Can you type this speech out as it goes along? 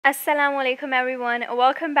Assalamualaikum everyone,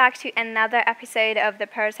 welcome back to another episode of the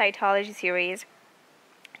Parasitology series.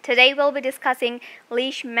 Today we'll be discussing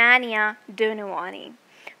Leishmania donovani.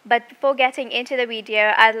 But before getting into the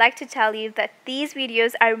video, I'd like to tell you that these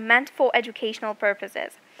videos are meant for educational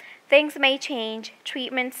purposes. Things may change,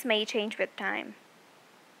 treatments may change with time.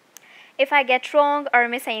 If I get wrong or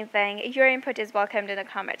miss anything, your input is welcomed in the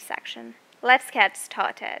comment section. Let's get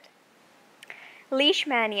started.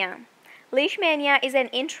 Leishmania. Leishmania is an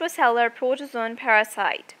intracellular protozoan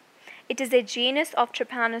parasite. It is a genus of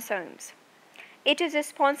trypanosomes. It is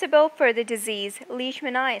responsible for the disease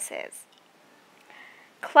Leishmaniasis.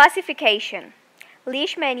 Classification.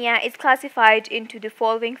 Leishmania is classified into the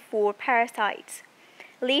following four parasites.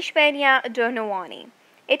 Leishmania donovani.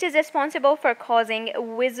 It is responsible for causing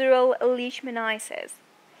visceral leishmaniasis.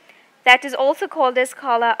 That is also called as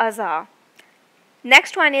kala azar.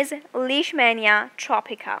 Next one is Leishmania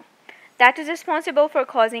tropica. That is responsible for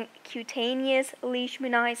causing cutaneous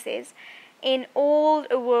leishmaniasis in all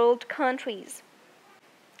world countries.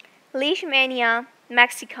 Leishmania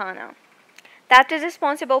mexicana. That is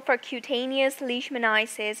responsible for cutaneous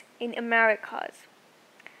leishmaniasis in Americas.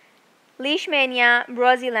 Leishmania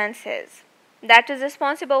braziliensis. That is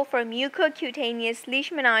responsible for mucocutaneous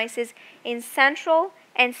leishmaniasis in Central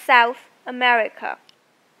and South America.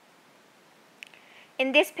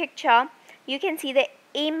 In this picture, you can see the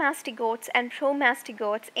amastigotes and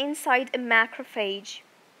promastigotes inside a macrophage,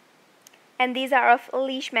 and these are of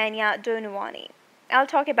Leishmania donovani. I'll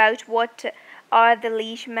talk about what are the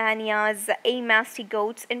Leishmania's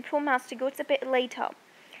amastigotes and promastigotes a bit later.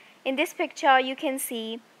 In this picture you can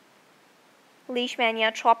see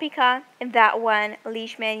Leishmania tropica, and that one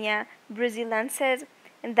Leishmania braziliensis,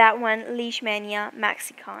 and that one Leishmania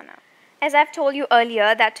mexicana. As I've told you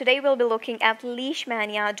earlier, that today we'll be looking at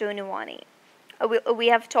Leishmania donovani. We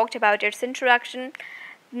have talked about its introduction.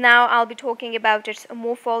 Now I'll be talking about its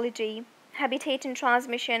morphology, habitat and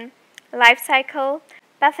transmission, life cycle,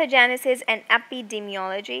 pathogenesis and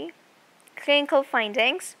epidemiology, clinical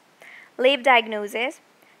findings, lab diagnosis,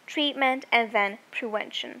 treatment, and then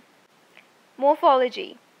prevention.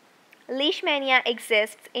 Morphology. Leishmania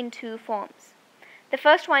exists in two forms. The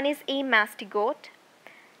first one is amastigote,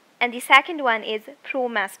 and the second one is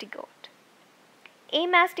promastigote.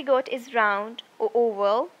 Amastigote is round or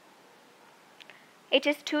oval. It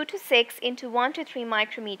is 2 to 6 into 1 to 3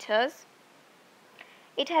 micrometers.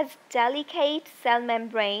 It has delicate cell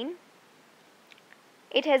membrane.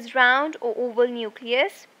 It has round or oval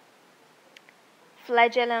nucleus.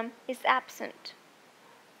 Flagellum is absent.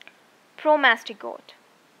 Promastigote.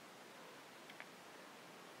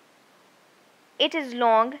 It is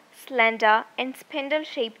long, slender, and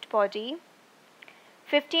spindle-shaped body.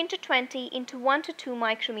 15 to 20 into 1 to 2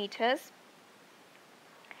 micrometers.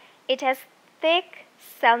 It has thick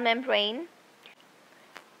cell membrane.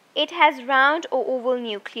 It has round or oval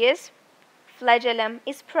nucleus. Flagellum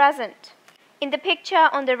is present. In the picture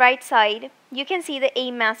on the right side, you can see the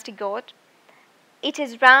amastigote. It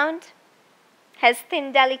is round, has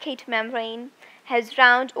thin delicate membrane, has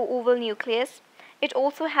round or oval nucleus. It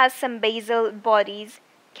also has some basal bodies,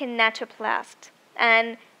 kinetoplast,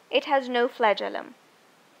 and it has no flagellum.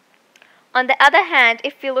 On the other hand,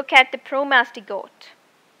 if we look at the promastigote,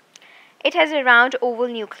 it has a round oval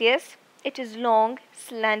nucleus. It is long,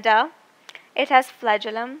 slender. It has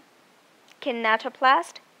flagellum,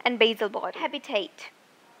 kinetoplast, and basal body. Habitat.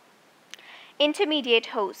 Intermediate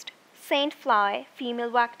host, Sandfly,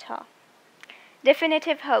 female vector.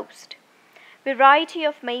 Definitive host, variety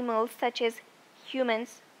of mammals such as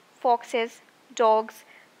humans, foxes, dogs,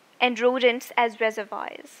 and rodents as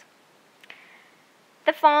reservoirs.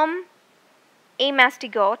 The form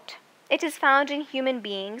amastigote. It is found in human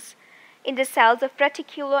beings in the cells of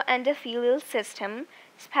reticular endothelial system,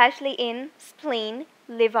 especially in spleen,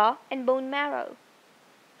 liver, and bone marrow.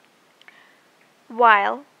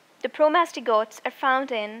 While the promastigotes are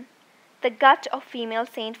found in the gut of female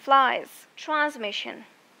sandflies. Transmission.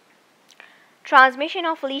 Transmission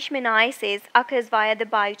of leishmaniasis occurs via the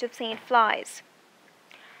bite of sandflies.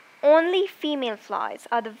 Only female flies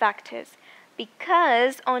are the vectors,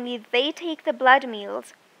 because only they take the blood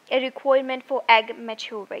meals, a requirement for egg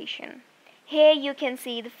maturation. Here you can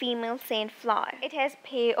see the female sandfly. It has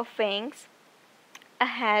pair of wings, a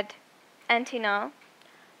head, antenna,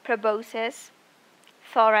 proboscis,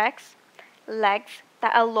 thorax, legs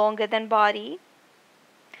that are longer than body,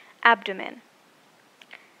 abdomen.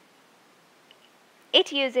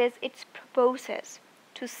 It uses its proboscis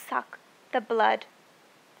to suck the blood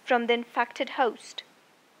from the infected host.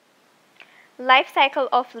 Life cycle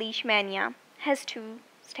of Leishmania has two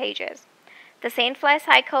stages. the Sandfly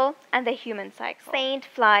cycle and the human cycle.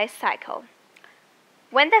 Sandfly cycle.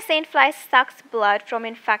 When the Sandfly sucks blood from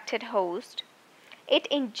infected host, it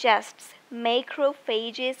ingests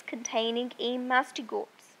macrophages containing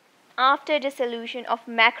amastigotes. After dissolution of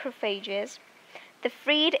macrophages, the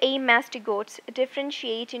freed amastigotes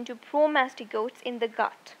differentiate into promastigotes in the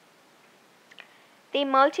gut. They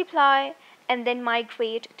multiply and then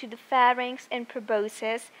migrate to the pharynx and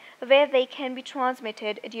proboscis, where they can be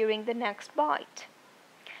transmitted during the next bite.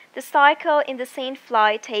 The cycle in the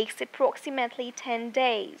Sandfly takes approximately 10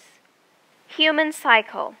 days. Human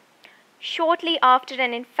cycle. Shortly after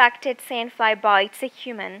an infected Sandfly bites a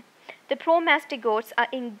human, the promastigotes are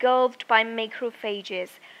engulfed by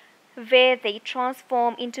macrophages, where they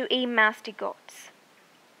transform into amastigotes.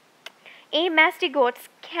 Amastigotes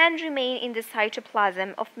can remain in the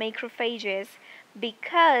cytoplasm of macrophages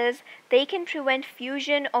because they can prevent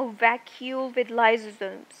fusion or vacuole with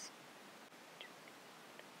lysosomes.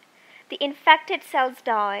 The infected cells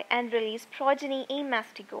die and release progeny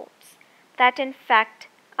amastigotes that infect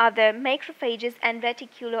other macrophages and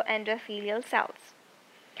reticuloendothelial cells.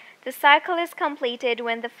 The cycle is completed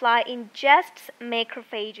when the fly ingests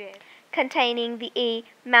macrophages containing the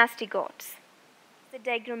amastigotes. The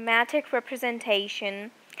diagrammatic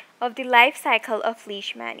representation of the life cycle of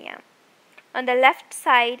Leishmania. On the left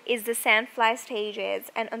side is the Sandfly stages,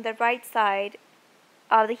 and on the right side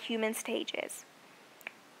are the human stages.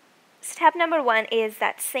 Step number 1 is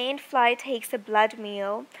that Sandfly takes a blood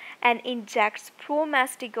meal and injects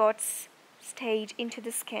promastigotes stage into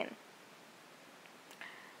the skin.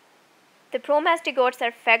 The promastigotes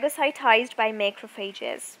are phagocytized by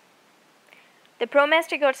macrophages. The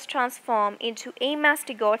promastigotes transform into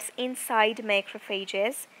amastigotes inside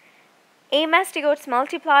macrophages. Amastigotes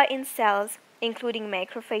multiply in cells, including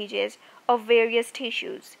macrophages, of various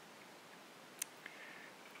tissues.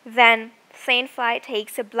 Then, Sandfly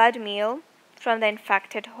takes a blood meal from the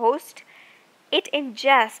infected host. It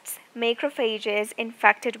ingests macrophages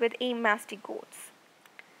infected with amastigotes.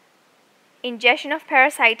 Ingestion of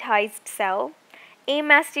parasitized cell.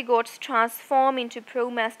 Amastigotes transform into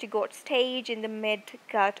promastigote stage in the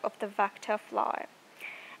mid-gut of the vector fly,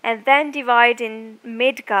 and then divide in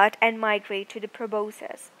mid-gut and migrate to the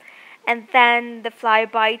proboscis. And then the fly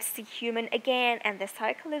bites the human again, and the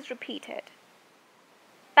cycle is repeated.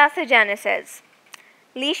 Pathogenesis.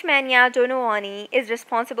 Leishmania donovani is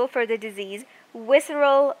responsible for the disease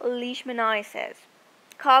visceral leishmaniasis,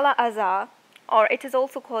 kala azar, or it is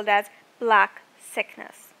also called as black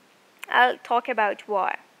sickness. I'll talk about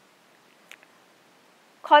why.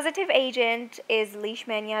 Causative agent is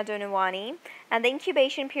Leishmania donovani, and the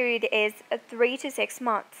incubation period is 3 to 6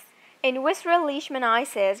 months. In visceral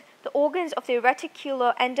leishmaniasis, the organs of the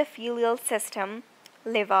reticuloendothelial system,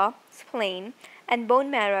 liver, spleen, and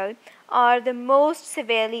bone marrow are the most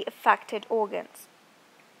severely affected organs.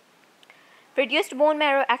 Reduced bone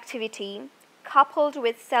marrow activity, coupled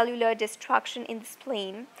with cellular destruction in the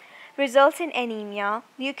spleen, results in anemia,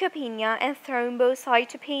 leukopenia, and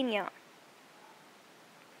thrombocytopenia.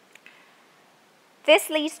 This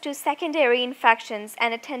leads to secondary infections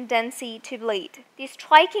and a tendency to bleed. The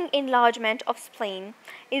striking enlargement of spleen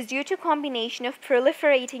is due to combination of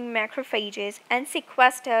proliferating macrophages and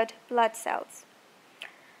sequestered blood cells.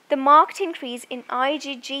 The marked increase in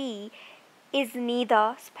IgG is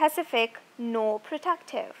neither specific nor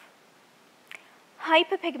protective.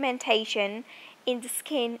 Hyperpigmentation in the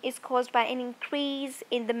skin is caused by an increase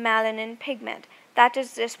in the melanin pigment that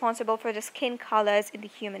is responsible for the skin colors in the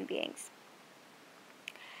human beings.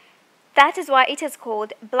 That is why it is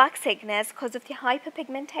called black sickness, because of the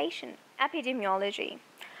hyperpigmentation. Epidemiology.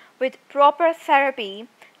 With proper therapy,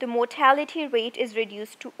 the mortality rate is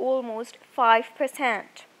reduced to almost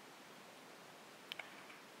 5%.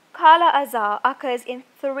 Kala azar occurs in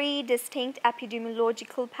 3 distinct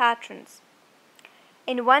epidemiological patterns.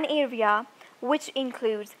 In one area, which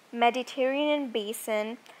includes Mediterranean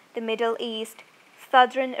basin, the Middle East,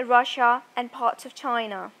 southern Russia, and parts of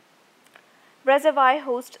China. Reservoir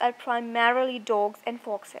hosts are primarily dogs and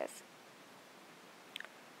foxes.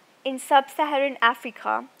 In sub-Saharan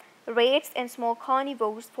Africa, rates and small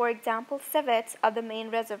carnivores, for example civets, are the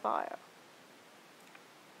main reservoir.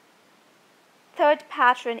 Third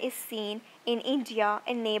pattern is seen in India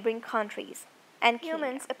and neighboring countries, and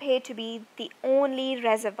humans appear to be the only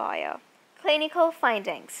reservoir. Clinical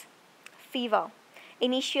findings. Fever,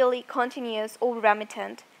 initially continuous or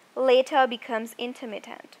remittent, later becomes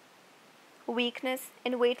intermittent. Weakness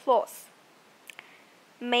and weight loss.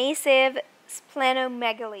 Massive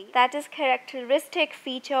splenomegaly, that is characteristic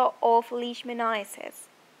feature of Leishmaniasis.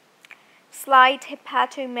 Slight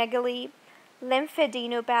hepatomegaly,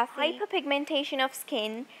 lymphadenopathy. Hyperpigmentation of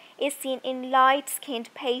skin is seen in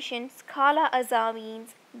light-skinned patients. Kala azar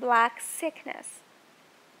means black sickness.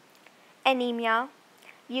 Anemia,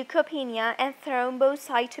 leukopenia, and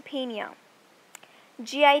thrombocytopenia.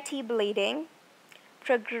 GIT bleeding,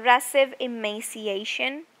 progressive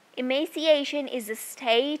emaciation. Emaciation is a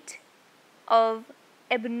state of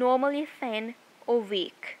abnormally thin or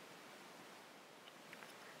weak.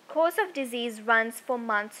 Course of disease runs for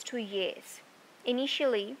months to years.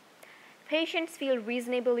 Initially, patients feel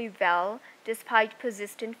reasonably well despite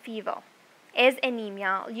persistent fever. As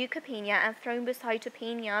anemia, leukopenia, and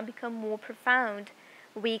thrombocytopenia become more profound,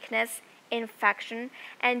 weakness, infection,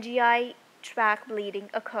 and GI tract bleeding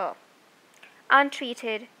occur.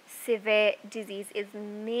 Untreated, severe disease is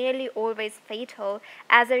nearly always fatal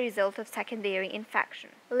as a result of secondary infection.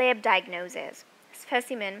 Lab diagnosis.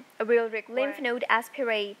 Specimen will require lymph node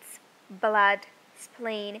aspirates, blood,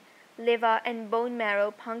 spleen, liver, and bone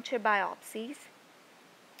marrow puncture biopsies.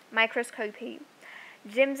 Microscopy.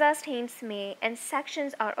 Giemsa stain smear and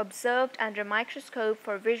sections are observed under microscope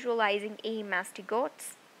for visualizing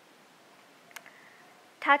amastigotes.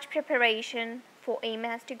 Touch preparation for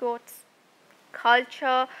amastigotes.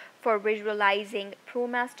 Culture for visualizing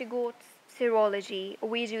promastigotes. Serology,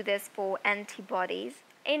 we do this for antibodies.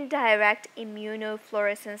 Indirect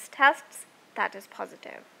immunofluorescence tests, that is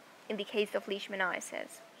positive in the case of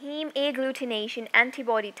Leishmaniasis. Heme agglutination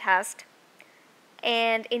antibody test,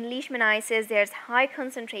 and in Leishmaniasis there's high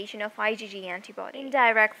concentration of IgG antibody.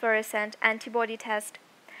 Indirect fluorescent antibody test,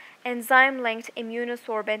 enzyme-linked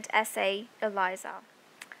immunosorbent assay, ELISA.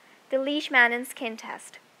 The Leishmanian skin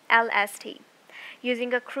test, LST,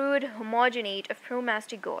 using a crude homogenate of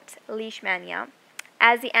promastigotes, Leishmania,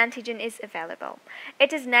 as the antigen is available.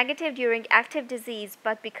 It is negative during active disease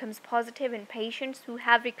but becomes positive in patients who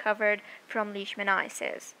have recovered from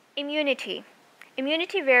Leishmaniasis. Immunity.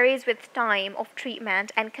 Immunity varies with time of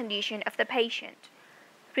treatment and condition of the patient.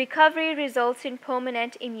 Recovery results in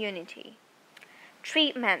permanent immunity.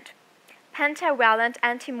 Treatment. Pentavalent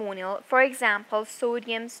antimonial, for example,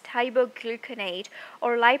 sodium stibogluconate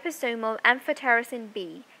or liposomal amphotericin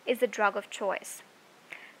B, is the drug of choice.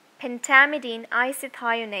 Pentamidine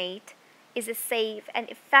isethionate is a safe and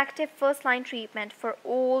effective first-line treatment for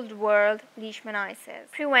Old World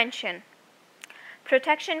Leishmaniasis. Prevention.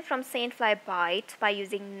 Protection from sandfly bites by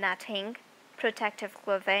using netting, protective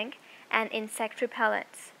clothing, and insect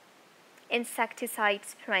repellents. Insecticide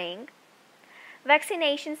spraying.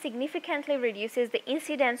 Vaccination significantly reduces the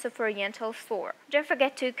incidence of oriental sore. Don't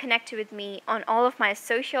forget to connect with me on all of my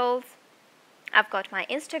socials. I've got my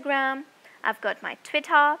Instagram, I've got my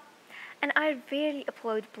Twitter, and I rarely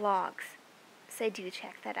upload blogs, so do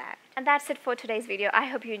check that out. And that's it for today's video. I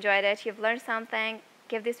hope you enjoyed it. You've learned something.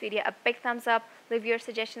 Give this video a big thumbs up. Leave your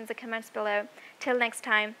suggestions in the comments below. Till next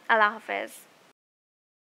time, Allah Hafiz.